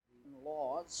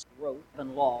laws of growth,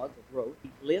 7 laws of growth,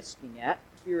 listing at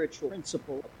spiritual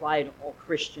principle apply to all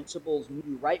Christian principles, move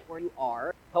you right where you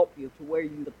are, help you to where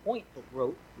you the point of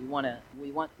growth. We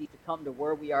want these to come to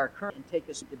where we are currently and take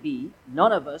us to be.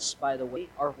 None of us, by the way,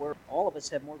 are where all of us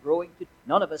have more growing to do.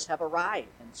 None of us have arrived.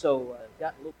 And so,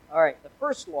 all right, the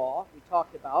first law we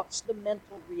talked about is the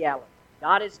mental reality.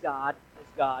 God is God.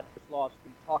 God. This law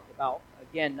we talked about.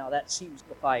 Again, now that seems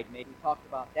simplified. Maybe we talked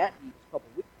about that in a couple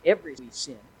of weeks. Every we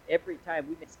sin, every time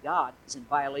we miss God is in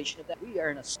violation of that. We are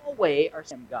in a small way our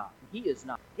sin God. He is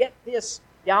not. Get this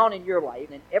down in your life,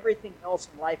 and everything else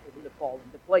in life will fall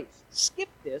into place. Skip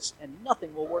this, and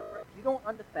nothing will work right. You don't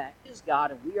understand. He is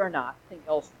God, and we are not. Anything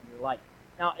else in your life.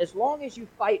 Now, as long as you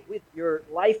fight with, your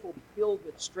life will be filled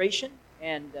with frustration.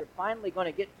 And you're finally going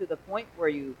to get to the point where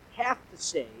you have to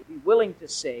say, be willing to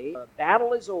say, the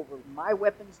battle is over, my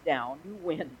weapon's down, you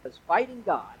win. Because fighting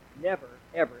God, never,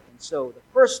 ever. And so the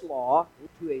first law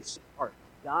to a heart,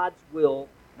 God's will,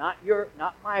 not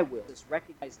my will. Just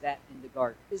recognize that in the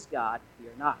garden. Is God, we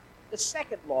are not. The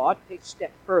second law, to take a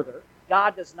step further,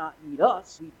 God does not need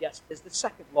us. We just is the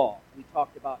second law we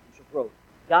talked about in growth.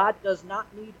 God does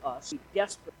not need us. He's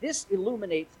desperate. This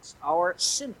illuminates our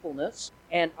sinfulness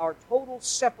and our total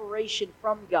separation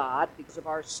from God because of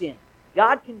our sin.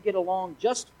 God can get along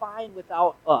just fine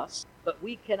without us, but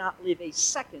we cannot live a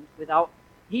second without.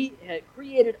 He had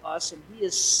created us, and He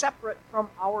is separate from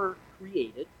our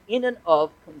created in and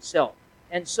of Himself.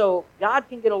 And so God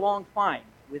can get along fine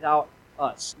without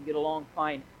us. He can get along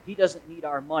fine. He doesn't need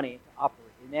our money to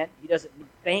operate. Amen? He doesn't need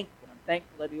thankful. I'm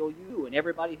thankful that He'll you and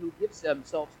everybody who gives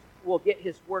themselves will get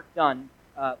His work done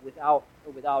without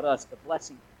us, the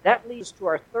blessing. That leads to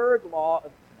our third law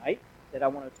of tonight that I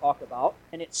want to talk about,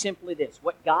 and it's simply this.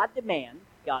 What God demands,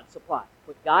 God supplies.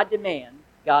 What God demands,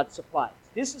 God supplies.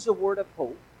 This is a word of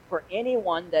hope for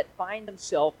anyone that finds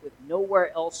himself with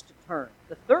nowhere else to turn.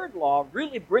 The third law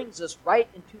really brings us right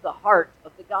into the heart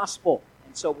of the gospel,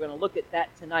 and so we're going to look at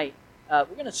that tonight. We're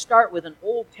going to start with an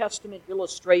Old Testament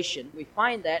illustration. We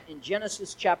find that in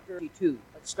Genesis chapter 32.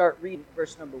 Let's start reading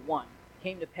verse number 1. It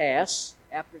came to pass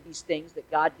after these things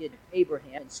that God did to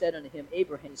Abraham, and said unto him,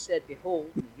 Abraham, he said, Behold,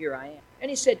 here I am. And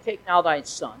he said, Take now thy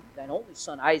son, thine only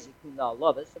son Isaac, whom thou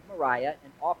lovest, of Moriah,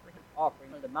 and offer him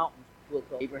offering on the mountains.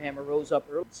 Abraham arose up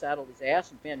early, saddled his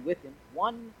ass, and ran with him.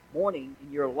 One morning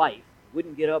in your life,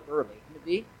 wouldn't get up early.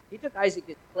 He took Isaac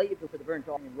and clave him for the burnt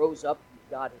offering, and rose up, as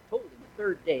God had told him. The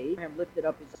third day, Abraham lifted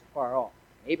up his far off.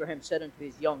 Abraham said unto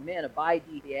his young men, Abide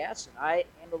ye the ass, and I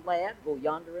and the lad go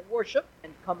yonder and worship,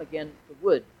 and come again to the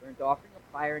wood, burnt offering,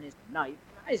 a fire, and his knife.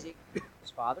 And Isaac,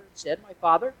 his father, said, My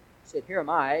father, said, Here am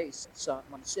I. He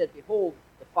said, Behold,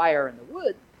 the fire and the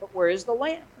wood, but where is the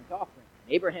lamb, burnt offering?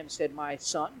 And Abraham said, My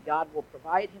son, God will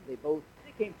provide him. They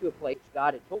came to a place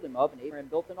God had told him of, and Abraham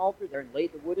built an altar there and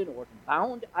laid the wood in order, and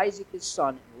bound Isaac his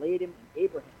son, and laid him in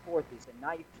Abraham forth his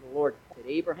knife to the Lord. Said,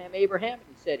 Abraham, Abraham. And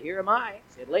he said, Here am I.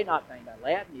 He said, Lay not thy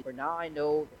lad. For now I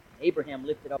know that Abraham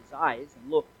lifted up his eyes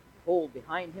and looked, behold,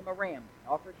 behind him a ram, and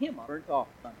offered him a burnt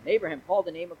offering. And Abraham called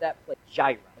the name of that place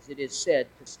Jireh, as it is said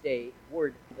to stay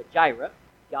word, but Jireh,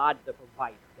 God the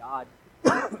provider, God.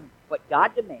 What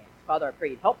God demands. Father, I pray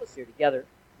you'd help us here together,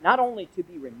 not only to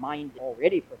be reminded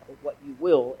already for what you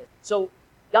will. So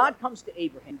God comes to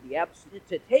Abraham, the absolute,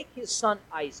 to take his son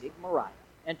Isaac, Moriah,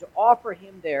 and to offer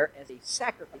him there as a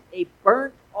sacrifice, a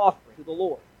burnt offering to the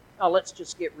Lord. Now let's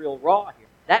just get real raw here.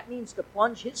 That means to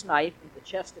plunge his knife into the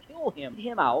chest to kill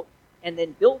him out, and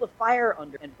then build a fire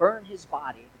under and burn his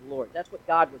body to the Lord. That's what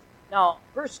God was. Now,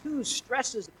 verse 2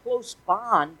 stresses the close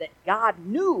bond that God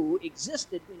knew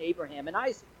existed between Abraham and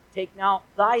Isaac. Take now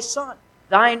thy son,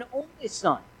 thine only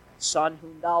son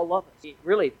whom thou lovest.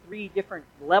 Really, 3 different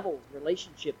levels of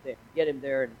relationship there. Get him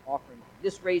there and offering.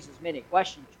 This raises many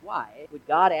questions. Why would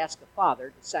God ask a father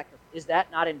to sacrifice? Is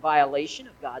that not in violation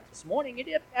of God? This morning,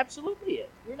 it absolutely is.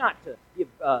 You're not to give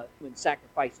human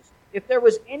sacrifices. If there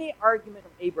was any argument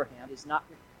from Abraham, it is not.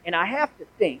 And I have to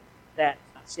think that,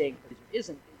 I'm not saying there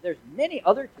isn't, there's many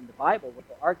others in the Bible who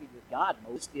argued with God.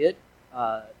 Moses did.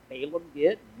 Balaam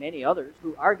did, and many others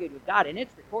who argued with God, and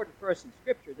it's recorded for us in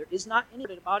Scripture. There is not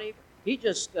anything about Abraham. He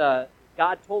just,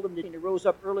 God told him that he rose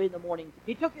up early in the morning.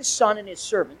 He took his son and his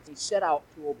servants. He set out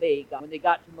to obey God. When they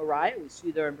got to Moriah, we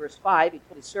see there in verse 5, he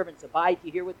told his servants, Abide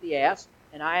ye here with the ass,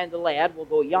 and I and the lad will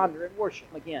go yonder and worship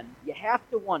him. Again, you have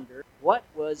to wonder, what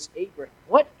was Abraham?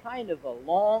 What kind of a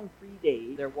long 3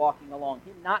 days they're walking along?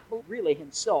 Him not really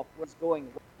himself was going.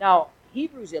 Now,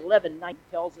 Hebrews 11:9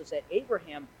 tells us that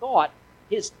Abraham thought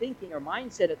his thinking or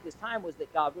mindset at this time was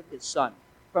that God would his son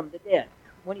from the dead.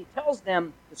 When he tells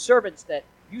them, the servants, that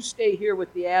You stay here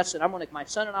with the ass, and my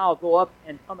son and I will go up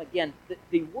and come again.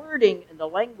 The wording and the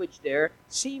language there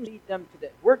seems to lead them to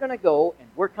that. We're going to go, and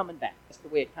we're coming back. That's the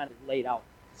way it kind of laid out.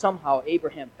 Somehow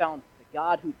Abraham found the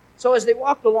God who... So as they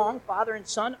walked along, father and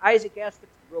son, Isaac asked,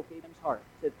 broke Abraham's heart.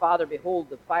 He said, Father, behold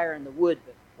the fire and the wood,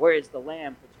 but where is the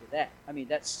lamb for that? I mean,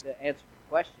 that's the answer to the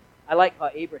question. I like how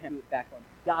Abraham put it back on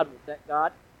God. Was that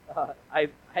God?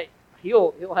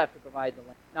 He'll have to provide the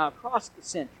lamb. Now, across the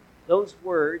century, those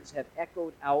words have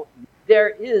echoed out. There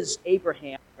is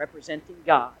Abraham representing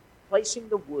God, placing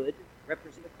the wood,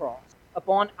 representing the cross,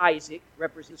 upon Isaac,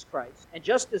 represents Christ. And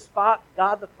just as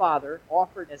God the Father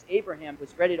offered, as Abraham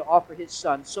was ready to offer his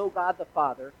son, so God the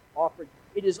Father offered.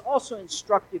 It is also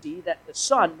instructive that the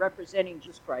Son, representing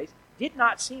Jesus Christ, did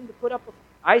not seem to put up with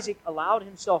Isaac allowed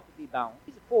himself to be bound.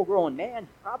 He's a full-grown man. He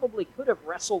probably could have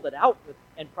wrestled it out with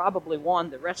and probably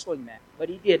won the wrestling match. But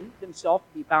he didn't himself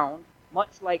to be bound,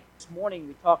 much like this morning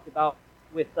we talked about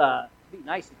with, be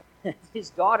nice. His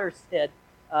daughter said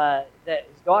to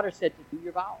do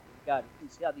your vows. God, you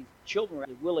see how these children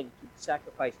are willing to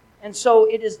sacrifice them. And so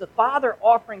it is the Father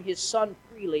offering his Son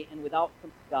freely and without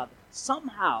God.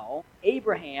 Somehow,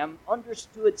 Abraham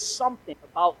understood something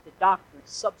about the doctrine of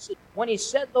substitution. When he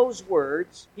said those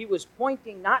words, he was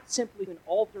pointing not simply to an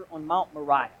altar on Mount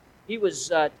Moriah. He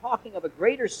was talking of a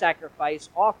greater sacrifice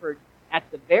offered at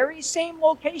the very same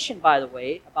location, by the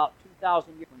way, about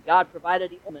 2,000 years when God provided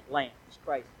the ultimate lamb,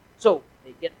 Christ. So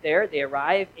they get there, they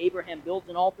arrive. Abraham builds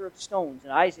an altar of stones,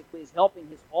 and Isaac is helping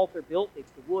his altar built.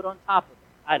 Takes the wood on top of it.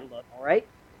 I love. All right,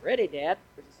 ready, Dad?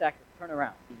 There's a sacrifice. Turn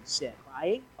around. He said,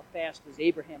 crying. How fast was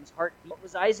Abraham's heart beat? What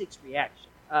was Isaac's reaction?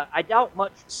 I doubt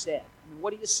much was said. I mean,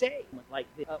 what do you say like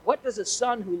this? What does a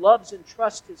son who loves and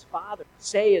trusts his father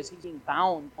say as he's being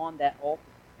bound on that altar?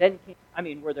 Then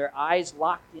were their eyes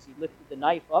locked as he lifted the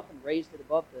knife up and raised it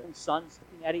above the sons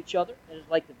looking at each other? And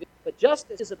it's like but just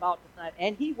as he's about to knife,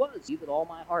 and he was, with all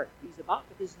my heart, he's about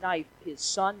to his knife, his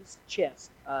son's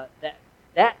chest.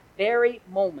 That very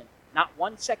moment, not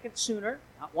 1 second sooner,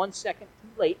 not 1 second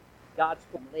too late, God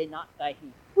spoke, lay not thy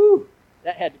hand. Whew!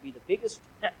 That had to be the biggest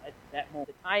at that moment.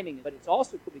 The timing, but it's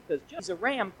also cool because just a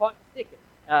ram caught the thicket.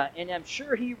 And I'm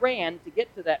sure he ran to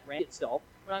get to that ram itself.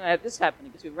 We're not going to have this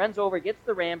happen. So he runs over, gets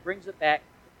the ram, brings it back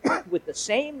with the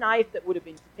same knife that would have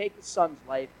been to take his son's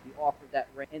life. He offered that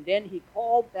ram. And then he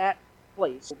called that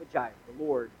place Jehovah Jireh, the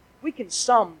Lord. We can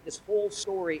sum this whole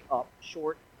story up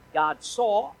short. God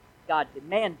saw, God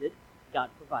demanded, God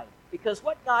provided. Because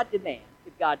what God demands,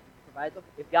 if God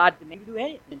demanded to do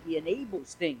anything, he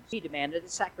enables things. He demanded a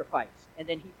sacrifice, and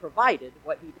then he provided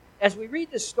what he did. As we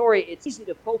read this story, it's easy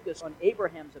to focus on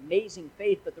Abraham's amazing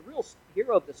faith, but the real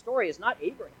hero of the story is not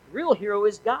Abraham. The real hero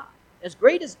is God. As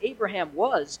great as Abraham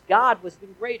was, God was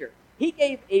even greater. He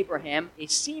gave Abraham a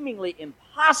seemingly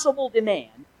impossible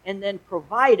demand, and then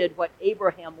provided what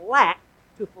Abraham lacked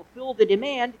to fulfill the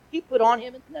demand he put on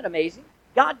him. Isn't that amazing?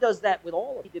 God does that with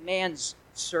all of us. He demands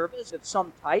service of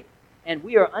some type, and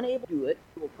we are unable to do it.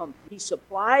 He will come. He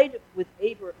supplied with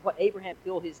what Abraham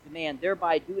filled his demand,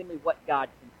 thereby doing what God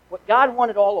can. What God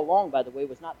wanted all along, by the way,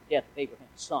 was not the death of Abraham's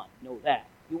son. You know that.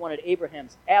 He wanted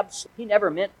Abraham's absolute. He never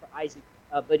meant for Isaac,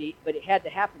 but it had to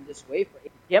happen this way for to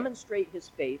demonstrate his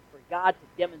faith, for God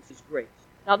to demonstrate his grace.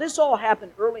 Now, this all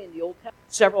happened early in the Old Testament,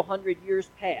 several hundred years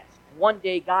past. And one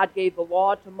day, God gave the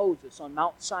law to Moses on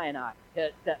Mount Sinai.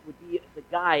 That would be the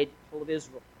guide of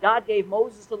Israel. God gave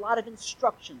Moses a lot of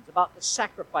instructions about the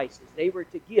sacrifices they were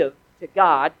to give to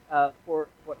God for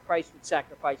what Christ would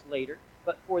sacrifice later,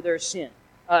 but for their sin.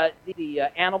 The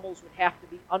animals would have to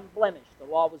be unblemished. The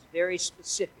law was very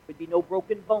specific. There would be no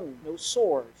broken bones, no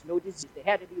sores, no disease. They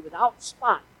had to be without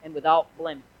spot and without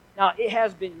blemish. Now, it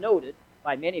has been noted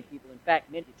by many people, in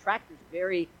fact, many detractors,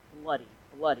 very bloody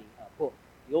book,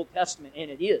 the Old Testament,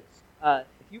 and it is.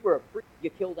 If you were a priest,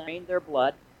 you killed and drained their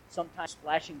blood, sometimes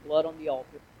splashing blood on the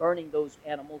altar, burning those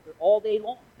animals all day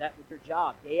long. That was your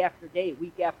job, day after day,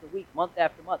 week after week, month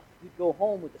after month. You'd go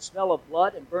home with the smell of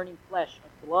blood and burning flesh,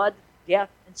 of blood, death,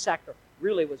 and sacrifice.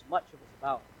 Really was much of it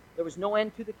about. There was no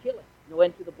end to the killing, no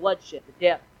end to the bloodshed, the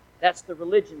death. That's the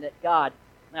religion that God...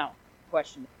 Now,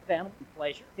 question of animal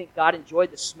pleasure. Think God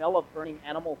enjoyed the smell of burning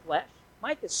animal flesh?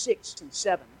 Micah 6 and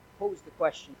 7 posed the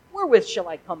question, wherewith shall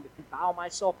I come and bow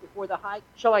myself before the high?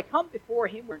 Shall I come before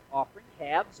him with offering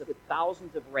calves with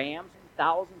thousands of rams and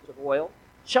thousands of oil?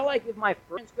 Shall I give my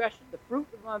transgression, the fruit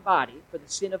of my body, for the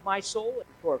sin of my soul? A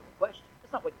rhetorical question.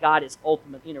 That's not what God is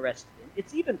ultimately interested in.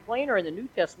 It's even plainer in the New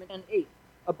Testament and 8.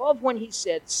 Above when he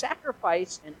said,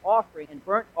 sacrifice and offering and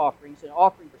burnt offerings and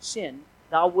offering for sin,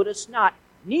 thou wouldest not,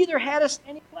 neither hadst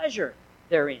any pleasure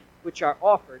therein. which are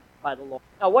offered by the law.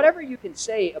 Now, whatever you can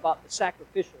say about the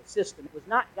sacrificial system, it was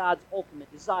not God's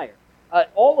ultimate desire.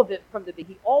 All of it from the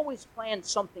beginning, he always planned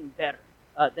something better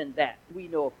than that. We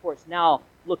know, of course, now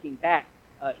looking back,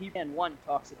 Hebrews 1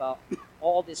 talks about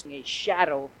all this being a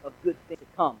shadow of good things to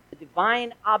come. The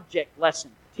divine object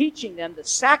lesson, teaching them the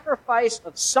sacrifice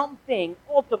of something,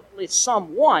 ultimately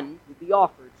someone, would be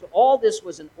offered. So all this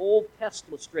was an Old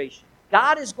Testament illustration.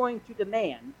 God is going to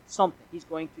demand something. He's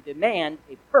going to demand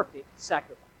a perfect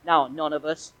sacrifice. Now, none of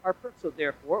us are perfect, so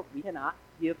therefore we cannot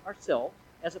give ourselves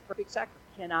as a perfect sacrifice.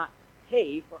 We cannot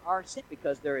pay for our sin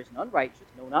because there is none righteous,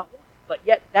 no, not one. But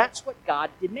yet that's what God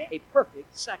demands, a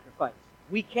perfect sacrifice.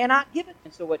 We cannot give it.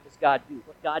 And so what does God do?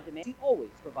 What God demands, he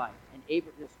always provides. An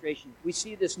Abraham illustration. We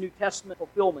see this New Testament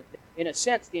fulfillment. In a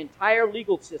sense, the entire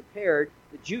legal system prepared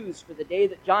the Jews for the day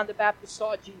that John the Baptist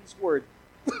saw Jesus' word.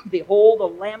 Behold, the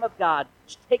Lamb of God,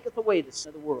 which taketh away the sin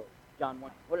of the world. John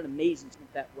 1. What an amazing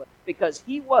statement that was. Because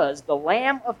he was the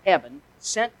Lamb of heaven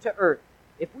sent to earth.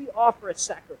 If we offer a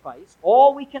sacrifice,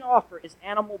 all we can offer is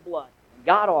animal blood. And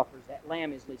God offers that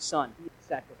lamb is his son. He is the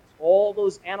sacrifice. All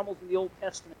those animals in the Old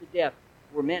Testament to death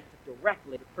were meant to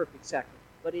directly the perfect sacrifice.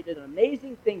 But it is an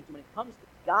amazing thing when it comes to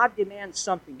God demands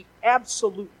something he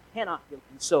absolutely cannot give.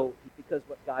 And so, because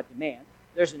what God demands,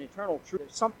 there's an eternal truth.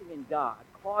 There's something in God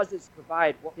that causes to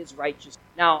provide what his righteousness.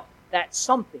 Now, that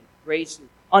something, grace, is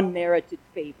unmerited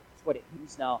favor. That's what it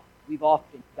means. Now, we've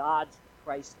often God's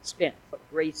Christ expense, but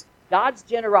grace, God's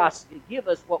generosity to give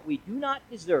us what we do not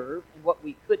deserve and what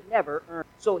we could never earn.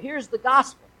 So here's the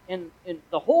gospel. In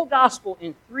the whole gospel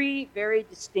in three very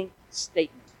distinct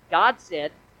statements. God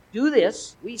said, do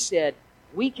this. We said,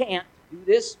 we can't do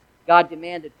this. God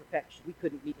demanded perfection. We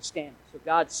couldn't meet the standard. So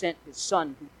God sent his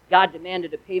son. God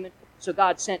demanded a payment. So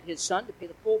God sent his son to pay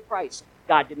the full price.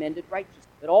 God demanded righteousness.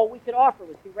 But all we could offer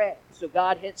was be rags. So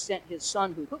God had sent his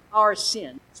son who took our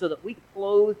sin so that we could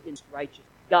clothe in righteousness.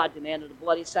 God demanded a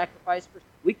bloody sacrifice for sin.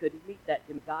 We couldn't meet that.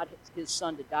 God had his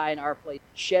son to die in our place,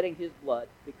 shedding his blood.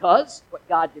 Because what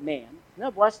God demands, isn't that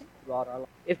a blessing throughout our life?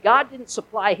 If God didn't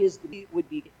supply his, it would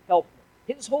be helpless.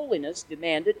 His holiness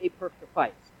demanded a perfect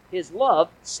sacrifice. His love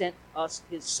sent us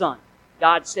his son.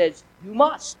 God says, you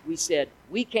must. We said,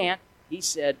 we can't. He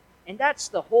said, and that's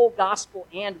the whole gospel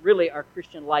and really our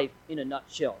Christian life in a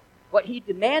nutshell. What he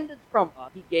demanded from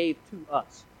us, he gave to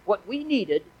us. What we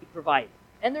needed, he provided.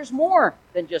 And there's more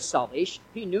than just salvation.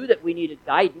 He knew that we needed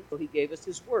guidance, so he gave us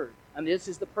his word. I mean, this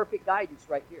is the perfect guidance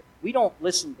right here. We don't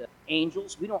listen to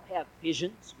angels. We don't have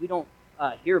visions. We don't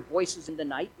hear voices in the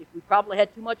night. If we probably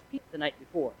had too much peace the night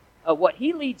before. What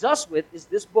he leads us with is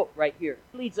this book right here.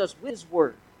 He leads us with his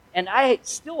word. And I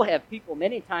still have people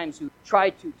many times who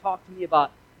try to talk to me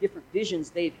about different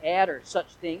visions they've had or such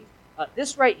things.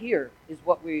 This right here is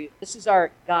this is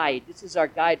our guide. This is our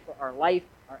guide for our life,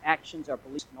 our actions, our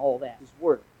beliefs, and all that. His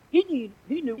word. He knew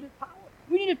we needed power.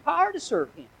 We needed power to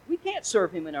serve him. We can't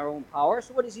serve him in our own power.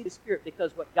 So what is he? The Spirit,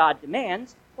 because what God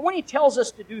demands. And when he tells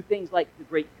us to do things like the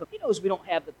Great Cook, he knows we don't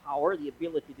have the power, the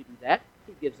ability to do that.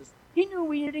 He gives us. He knew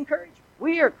we needed encouragement.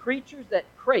 We are creatures that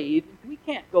crave. We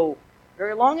can't go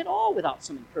very long at all without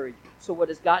some encouragement. So what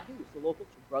does God do? The local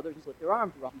brothers put their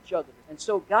arms around each other. And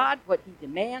so God, what he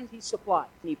demands, he supplies.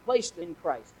 And he placed in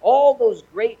Christ all those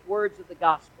great words of the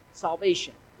gospel.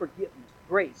 Salvation, forgiveness,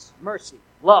 grace, mercy,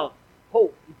 love,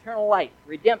 hope, eternal life,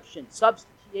 redemption,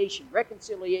 substitution,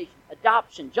 reconciliation,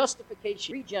 adoption,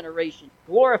 justification, regeneration,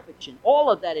 glorification. All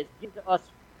of that is given to us.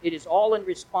 It is all in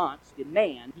response to the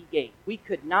demand he gave. We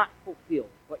could not fulfill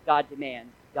what God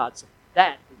demands. God said.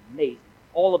 That is amazing.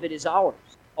 All of it is ours.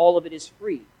 All of it is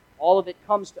free. All of it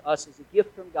comes to us as a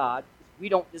gift from God. We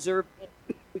don't deserve it.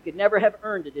 We could never have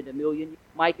earned it in a million years.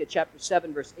 Micah chapter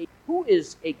 7, verse 8. Who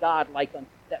is a God like unto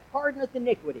that pardoneth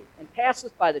iniquity, and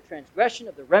passeth by the transgression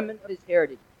of the remnant of his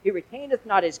heritage? He retaineth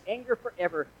not his anger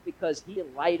forever, because he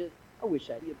delighteth. I wish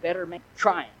I'd be a better man.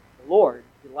 Trying. The Lord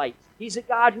delights. He's a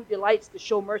God who delights to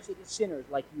show mercy to sinners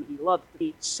like you. He loves.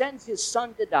 He sends his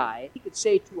son to die. He could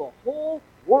say to a whole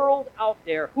world out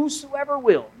there, whosoever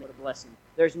will. What a blessing.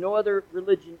 There's no other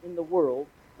religion in the world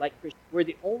like Christian. We're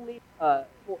the only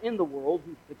people in the world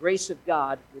who the grace of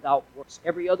God without works.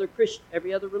 Every other Christian,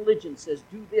 every other religion says,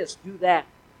 do this, do that.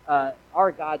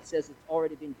 Our God says it's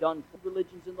already been done for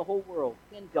religions in the whole world.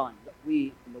 It's been done. But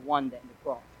we, the one that in the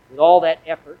cross. With all that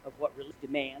effort of what religion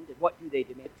demand, and what do they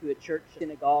demand? To a church,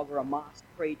 synagogue, or a mosque,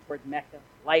 pray toward Mecca,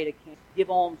 light a candle, give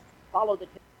alms, follow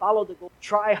the goal,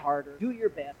 try harder, do your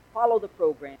best, follow the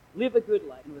program, live a good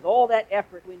life. And with all that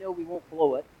effort, we know we won't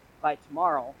blow it by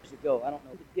tomorrow. Years ago, I don't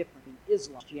know the difference in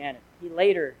Islam and Christianity. He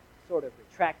later sort of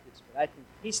retract this, but I think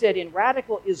he said in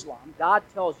radical Islam, God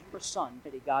tells your son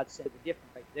that God said the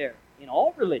difference right there. In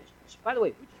all religions, by the way,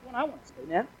 which is one I want to say,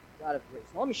 amen? God of grace.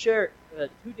 Now let me share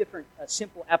two different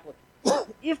simple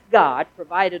applications. If God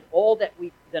provided all that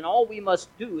then all we must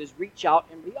do is reach out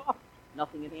and re-offer.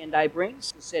 Nothing in hand I bring.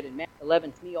 He said in Matthew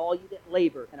 11, to me all you that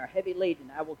labor and are heavy laden,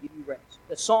 I will give you rest.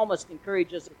 The psalmist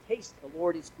encourages us to taste the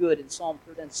Lord is good in Psalm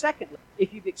 30. And secondly,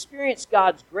 if you've experienced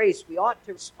God's grace, we ought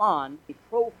to respond with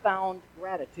profound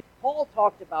gratitude. Paul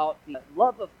talked about the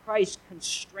love of Christ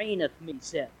constraineth me, he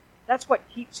said. That's what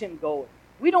keeps him going.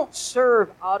 We don't serve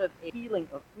out of a feeling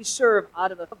of, we serve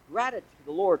out of a gratitude to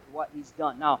the Lord for what he's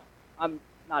done. Now, I'm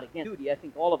not against duty. I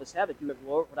think all of us have a duty to the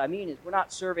Lord. What I mean is we're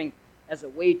not serving as a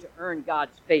way to earn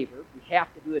God's favor. We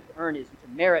have to do it to earn His, to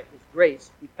merit His grace.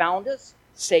 He found us,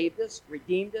 saved us,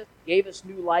 redeemed us, gave us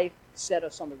new life, set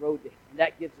us on the road to Him. And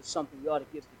that gives us something we ought to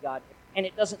give to God. And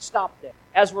it doesn't stop there.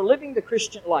 As we're living the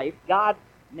Christian life, God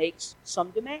makes some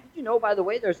demands. Did you know, by the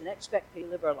way, there's an expectation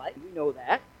to live our life? We know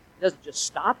that. It doesn't just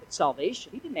stop at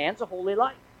salvation. He demands a holy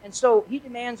life. And so He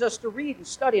demands us to read and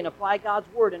study and apply God's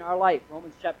Word in our life.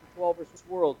 Romans chapter 12, verse this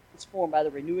world is formed by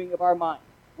the renewing of our mind.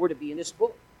 We're to be in this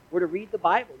book. We're to read the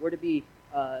Bible. We're to be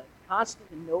constant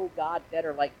to know God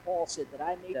better, like Paul said, that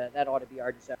I may. That ought to be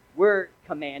our desire. We're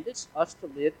commanded, us, to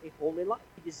live a holy life.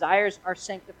 He desires our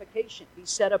sanctification. Be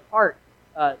set apart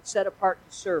to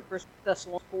serve. 1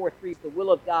 Thessalonians 4:3 is the will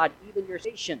of God, even your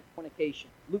station, fornication.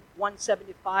 Luke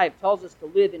 1:75 tells us to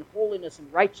live in holiness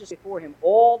and righteousness before Him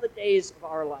all the days of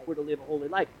our life. We're to live a holy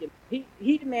life.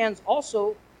 He demands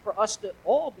also for us to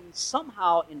all be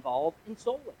somehow involved in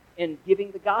soul winning, in giving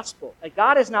the gospel.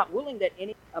 God is not willing that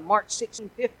any, Mark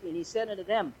 16:50, and He said unto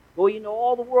them, go ye into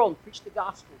all the world and preach the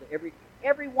gospel to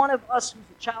every one of us who's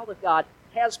a child of God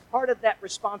has part of that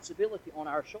responsibility on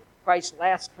our shoulders. Christ's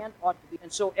last command ought to be.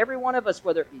 And so every one of us,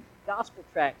 whether it be gospel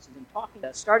tracts and talking,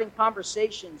 starting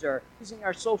conversations or using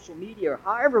our social media or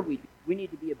however we do, we need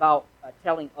to be about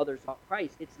telling others about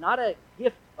Christ. It's not a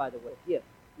gift, by the way, a gift.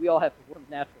 We all have to work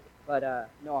naturally. But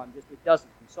no, it doesn't.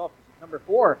 Himself. Number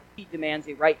 4, He demands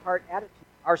a right heart attitude.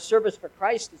 Our service for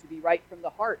Christ is to be right from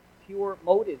the heart, pure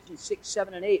motives. In 6,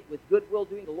 7, and 8, with good will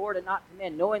doing the Lord and not to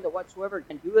men, knowing that whatsoever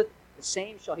man doeth, the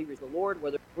same shall he receive the Lord.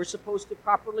 Whether we're supposed to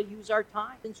properly use our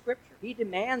time in Scripture. He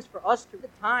demands for us to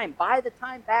buy the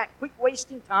time back. Quit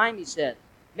wasting time, He said.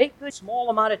 Make good small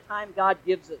amount of time God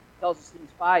gives us. He tells us things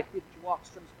 5, 50 walks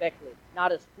circumspectly,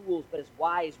 not as fools, but as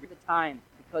wise with the time,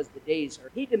 because the days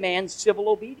are. He demands civil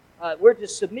obedience. We're to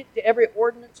submit to every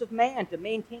ordinance of man, to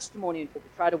maintain testimony and to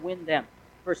try to win them.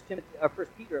 1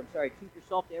 Peter, keep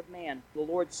yourself to every man for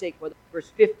the Lord's sake.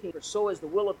 Verse 15, for so is the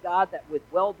will of God that with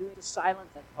well-doing is silence.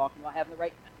 That's talking about having the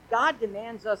right. God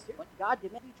demands us. What God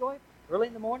demands be joyful early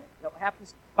in the morning. That what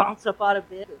happens? Bounce up out of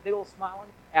bed, a big old smile on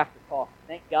after coffee.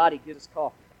 Thank God He gives us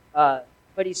coffee.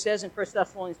 But He says in 1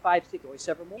 Thessalonians 5:6, always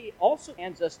evermore. He also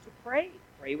commands us to pray.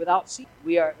 Pray without ceasing.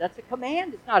 That's a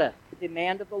command. It's not a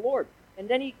demand of the Lord. And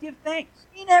then He give thanks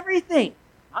in everything.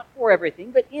 Not for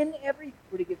everything, but in everything.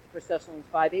 We're to give 1 Thessalonians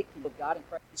 5:18 of God in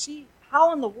Christ. You see,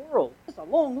 how in the world? It's a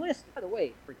long list. By the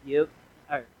way, forgive.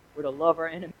 We're to love our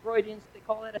enemies. Freudians, they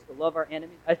call that, to love our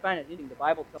enemies. I find it interesting. The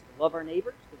Bible tells us to love our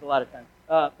neighbors. There's a lot of times.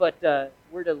 But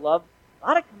we're to love. A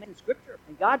lot of commands in Scripture.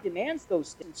 And God demands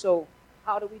those things. So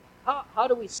how do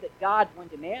we say that God, when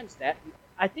demands that?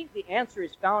 I think the answer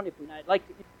is found, I'd like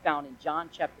to found in John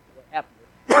chapter 4. What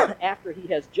happened after He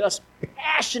has just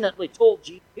passionately told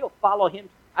Jesus, He'll follow Him.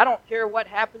 I don't care what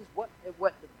happens, what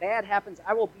the bad happens,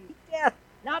 I will be death.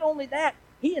 Not only that,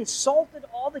 He insulted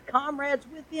all the comrades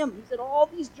with Him. He said, all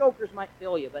these jokers might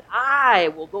fail you, but I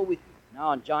will go with you.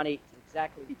 Now in John 8,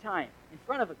 exactly 3 times, in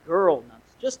front of a girl,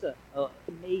 just a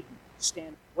maiden,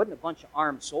 stand. Wasn't a bunch of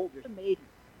armed soldiers, a maiden.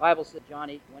 The Bible said John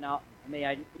 8 went out,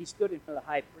 he stood in front of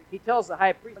the high priest. He tells the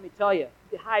high priest, let me tell you,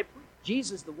 the high priest,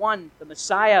 Jesus, the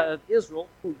Messiah of Israel,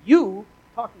 who you,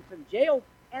 talking from jail,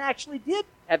 and actually did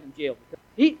have Him jailed.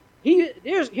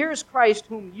 Here's Christ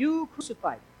whom you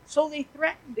crucified. So they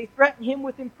threatened Him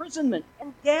with imprisonment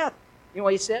and death. You know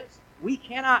what He says? We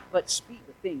cannot but speak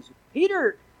the things.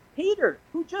 Peter,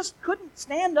 who just couldn't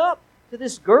stand up to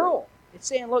this girl, it's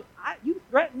saying, look, you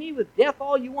threaten me with death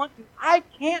all you want to. I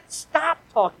can't stop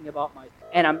talking about myself.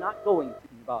 And I'm not going to talk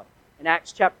about it. In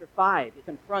Acts chapter 5, it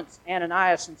confronts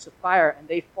Ananias and Sapphira, and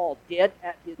they fall dead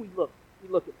at His. We look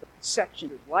at the section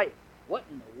of His life. What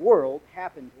in the world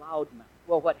happened loudmouth?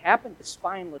 Well, what happened to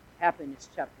spineless happened in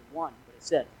chapter 1. But it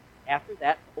said, after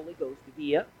that, the Holy Ghost,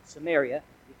 Judea, Samaria,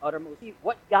 the uttermost.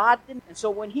 What God did. And so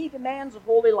when He demands a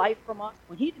holy life from us,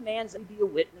 when He demands that we be a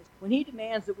witness, when He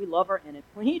demands that we love our enemies,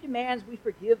 when He demands we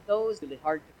forgive those, it's really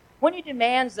hard to. When He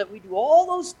demands that we do all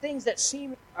those things that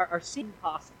seem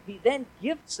impossible, He then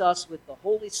gifts us with the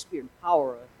Holy Spirit and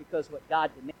power us because what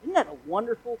God demands. Isn't that a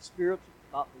wonderful spiritual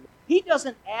thought? He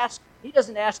doesn't ask you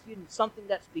to do something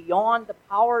that's beyond the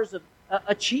powers of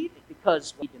achieving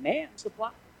because He demands supply.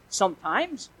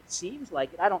 Sometimes it seems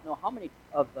like it. I don't know how many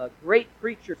of great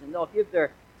preachers, and they'll give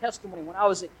their testimony. When I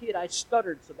was a kid, I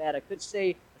stuttered so bad I couldn't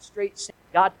say a straight sentence.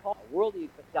 God called a worldly,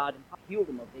 but God healed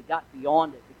them. They got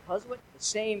beyond it. Because what the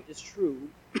same is true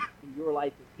in your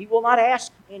life. He will not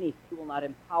ask you anything. He will not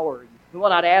empower you. He will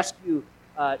not ask you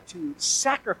to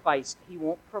sacrifice. He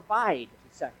won't provide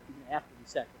to sacrifice even after you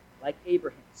sacrifice. Like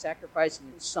Abraham,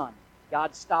 sacrificing his son.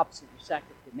 God stops at your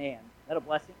sacrifice demand. Is that a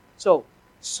blessing? So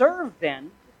serve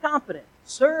then with confidence.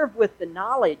 Serve with the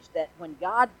knowledge that when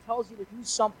God tells you to do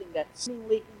something that's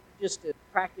seemingly just a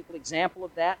practical example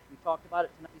of that, we talked about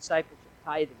it tonight, discipleship,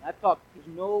 tithing. I've talked, there's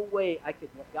no way I could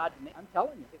what God demand. I'm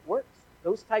telling you, it works.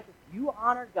 Those type of, you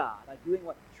honor God by doing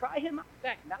what? Try Him out. In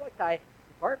fact, Malachi,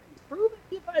 prove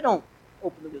it if I don't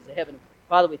open the windows of heaven.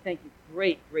 Father, we thank you.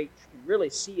 Great. You can really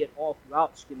see it all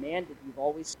throughout. It's demanded. You've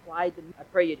always supplied them. I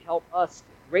pray you'd help us to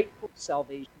grateful for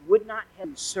salvation. You would not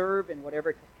have to serve in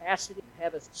whatever capacity you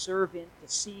have us serve in, to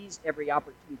seize every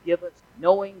opportunity you give us,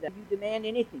 knowing that you demand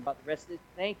anything about the rest of this.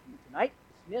 Thank you. Tonight,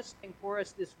 dismissed for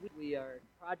us this week. We are in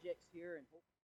projects here and